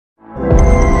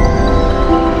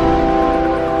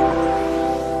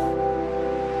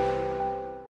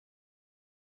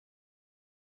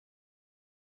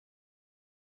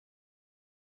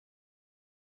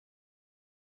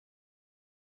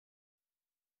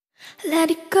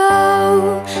Let it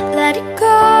go, let it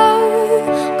go.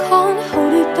 Can't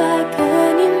hold it back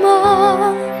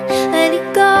anymore. Let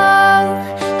it go,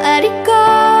 let it go.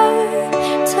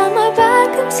 Turn my back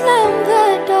and slam the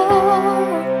door.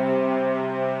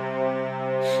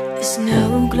 The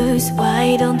snow glows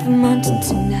white on the mountain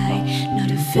tonight. Not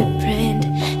a footprint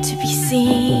to be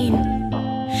seen.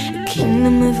 A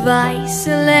kingdom of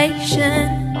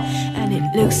isolation, and it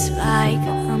looks like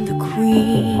I'm the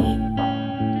queen.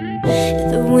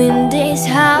 The wind is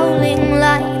howling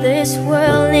like this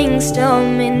whirling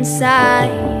storm inside.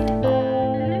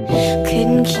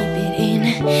 Couldn't keep it in,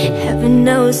 heaven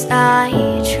knows I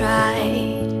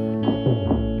tried.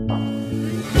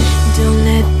 Don't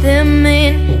let them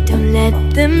in, don't let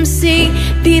them see.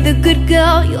 Be the good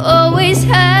girl you always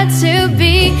had to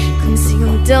be.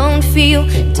 Conceal, don't feel,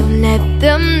 don't let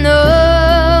them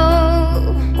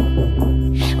know.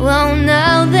 Well,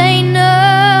 now they know.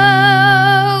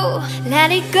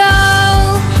 Let it go,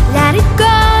 let it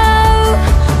go.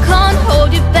 Can't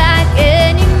hold it back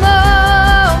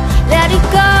anymore. Let it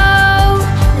go,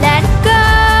 let it go.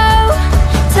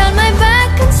 Turn my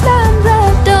back and slam the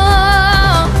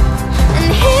door.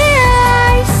 And here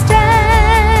I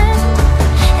stand,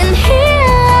 and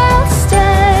here I'll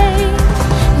stay.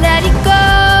 Let it go,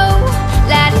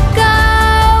 let it go.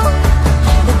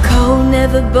 The cold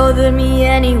never bothered me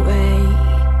anyway.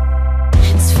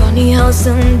 Funny how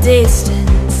some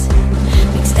distance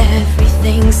makes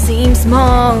everything seem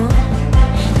small,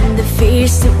 and the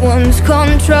fears that once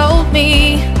controlled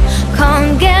me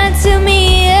can't get to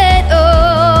me at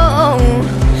all.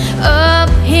 Up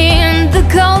here in the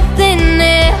cold thin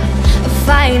air, I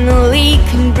finally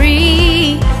can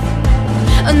breathe.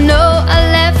 I know I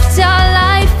left our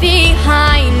life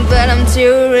behind, but I'm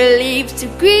too relieved to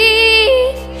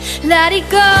grieve. Let it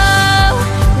go,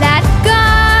 let it go.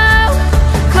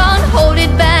 Can't hold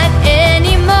it back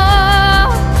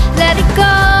anymore. Let it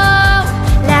go,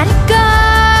 let it go.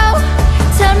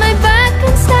 Turn my back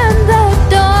and slam the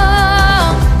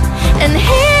door. And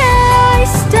here I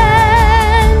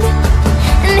stand,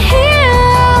 and here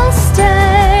I'll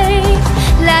stay.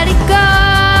 Let it go,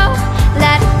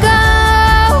 let it go.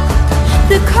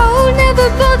 The cold never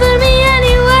bothered me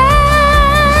anyway.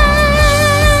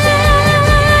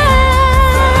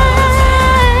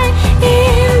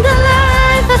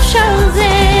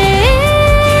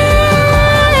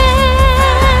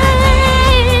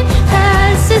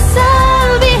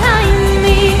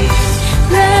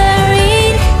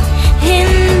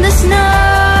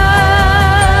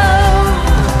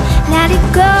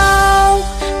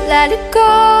 Let it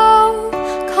go,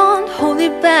 can't hold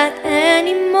it back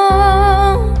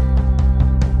anymore.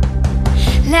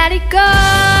 Let it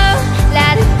go.